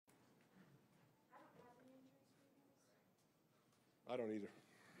I don't either.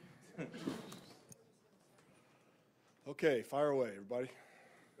 Okay, fire away, everybody.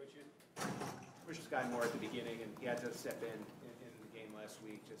 Coach Skyy Moore at the beginning, and he had to step in the game last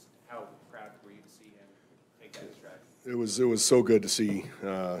week. Just how proud were you to see him take that stride? It was so good to see,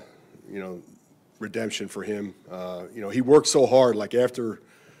 redemption for him. He worked so hard. Like after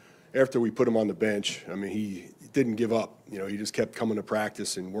we put him on the bench, I mean, he didn't give up. He just kept coming to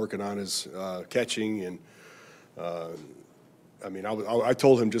practice and working on his catching. And I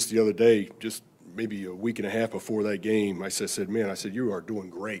told him just the other day, just maybe a week and a half before that game, I said, man, you are doing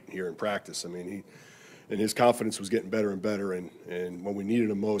great here in practice. I mean, his confidence was getting better and better, and when we needed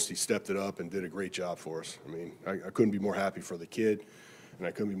him most, he stepped it up and did a great job for us. I mean, I couldn't be more happy for the kid, and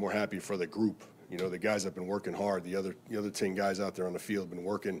I couldn't be more happy for the group. The guys have been working hard. The other 10 guys out there on the field have been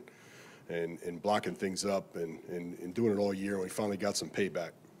working and blocking things up and doing it all year, and we finally got some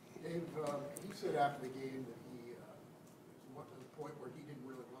payback. Dave, he said after the game that he was to the point where he didn't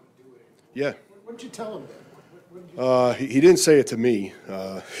really want to do it anymore. Yeah. What did you tell him then? He didn't say it to me.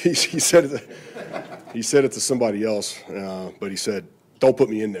 He said it to somebody else, but he said, "Don't put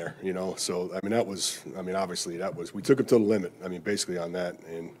me in there." So obviously we took him to the limit. I mean, basically on that,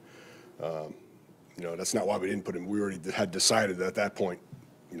 and that's not why we didn't put him. We already had decided at that point,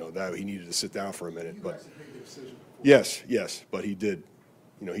 that he needed to sit down for a minute. You but guys made the decision before. yes, but he did.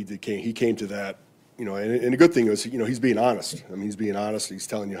 He came to that. And the good thing is, he's being honest. I mean, he's being honest. He's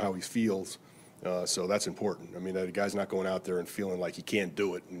telling you how he feels. So that's important. I mean, the guy's not going out there and feeling like he can't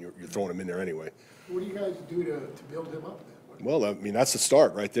do it, and you're throwing him in there anyway. What do you guys do to build him up then? Well, I mean, that's the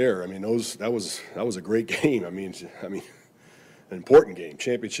start right there. I mean, that was a great game. I mean, an important game,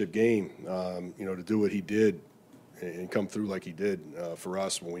 championship game. To do what he did and come through like he did for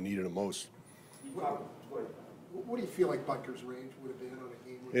us when we needed him most. What do you feel like Butker's range would have been on a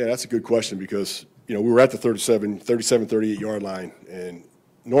game? Yeah, that's a good question because we were at the 38-yard line, and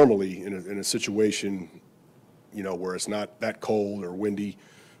normally in a situation, where it's not that cold or windy,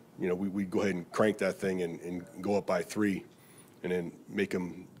 we go ahead and crank that thing and go up by 3 and then make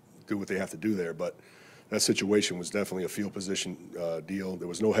them do what they have to do there. But that situation was definitely a field position deal. There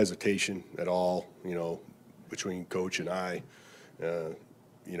was no hesitation at all, between coach and I.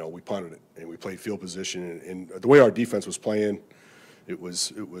 We punted it and we played field position. And the way our defense was playing, it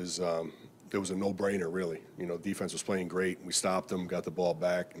was a no-brainer, really. Defense was playing great. We stopped them, got the ball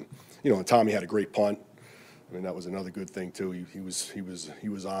back, and Tommy had a great punt. I mean, that was another good thing too. He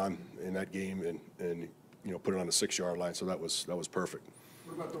was on in that game and put it on the 6-yard line. So that was perfect.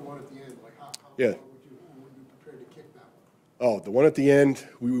 What about the one at the end? Like how yeah. far would you be prepared to kick that one? Oh, the one at the end,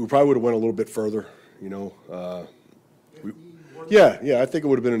 we probably would have went a little bit further. Yeah, I think it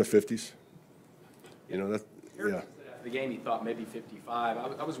would have been in the 50s. Yeah. The game, he thought maybe 55.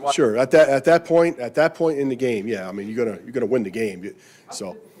 I was watching. Sure, at that point in the game, yeah. I mean, you're gonna win the game.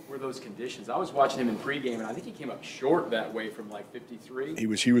 So. Were those conditions? I was watching him in pregame, and I think he came up short that way from like 53.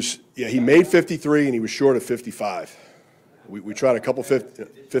 He made 53, and he was short of 55. We tried a couple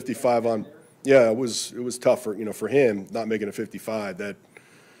 55 on. Yeah, it was tough for him not making a 55. That.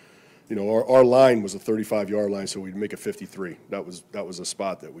 Our line was a 35-yard line, so we'd make a 53. That was a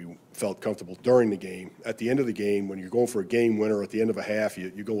spot that we felt comfortable during the game. At the end of the game, when you're going for a game winner, at the end of a half, you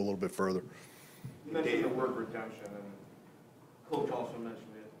go a little bit further. You mentioned the word redemption, and Coach also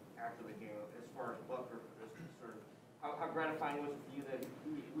mentioned it after the game. As far as Butker is concerned, how gratifying was it for you that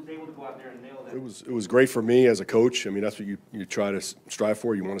he was able to go out there and nail that? It was great for me as a coach. I mean, that's what you try to strive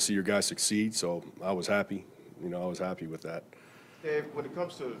for. You want to see your guys succeed. So I was happy. I was happy with that. Dave, when it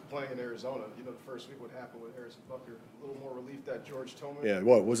comes to playing in Arizona, the first week what happened with Harrison Butker, a little more relief that George Tillman. Yeah,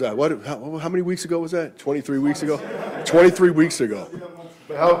 what was that? How many weeks ago was that? 23 weeks ago? 23 weeks ago.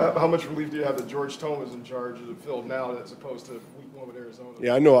 But how much relief do you have that George Tillman is in charge of the field now as opposed to week 1 with Arizona?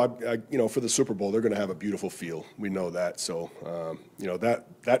 Yeah, I know. For the Super Bowl, they're going to have a beautiful field. We know that. So,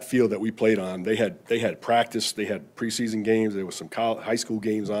 that field that we played on, they had practice, they had preseason games, there was some high school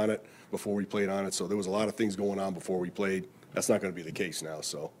games on it before we played on it. So there was a lot of things going on before we played. That's not going to be the case now.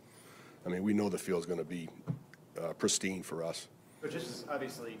 So, we know the field's going to be pristine for us. But this is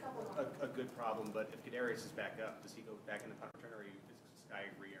obviously a good problem. But if Kadarius is back up, does he go back in the punt return, or is Skyy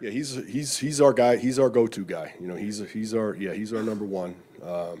every year? Yeah, he's our guy. He's our go-to guy. He's our number one.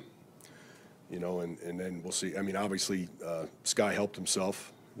 And then we'll see. I mean, obviously, Skyy helped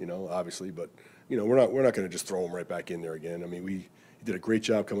himself. Obviously, but we're not going to just throw him right back in there again. I mean, he did a great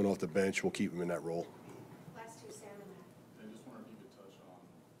job coming off the bench. We'll keep him in that role.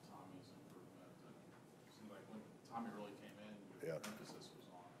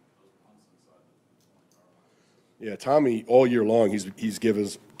 Yeah, Tommy, all year long, he's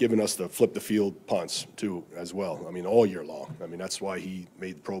given us the flip the field punts too, as well. I mean, all year long. I mean, that's why he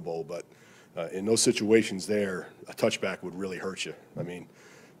made the Pro Bowl. But in those situations there, a touchback would really hurt you. I mean,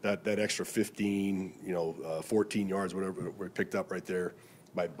 that extra 15, 14 yards, whatever we picked up right there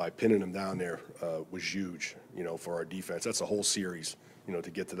by pinning him down there was huge, for our defense. That's a whole series, to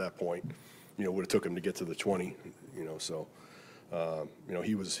get to that point. Would have took him to get to the 20, so,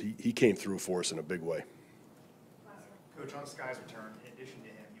 he came through for us in a big way. Coach, on Skyy's return, in addition to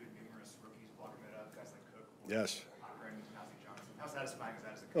him, you had numerous rookies blocking it up, guys like Cook, Yes. Johnson. How satisfying is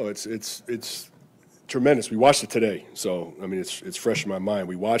that as a coach? Oh, it's tremendous. We watched it today, so I mean it's fresh in my mind.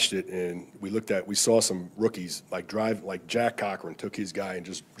 We watched it and we saw some rookies like Jack Cochran took his guy and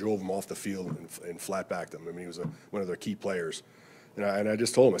just drove him off the field and flat backed him. I mean, he was one of their key players, and I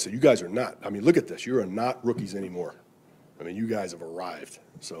just told him, I said, you guys are not. I mean, look at this. You're not rookies anymore. I mean, you guys have arrived.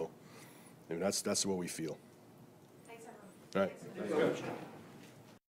 So, I mean, that's what we feel. Thanks, everyone. All right. Thanks, Coach.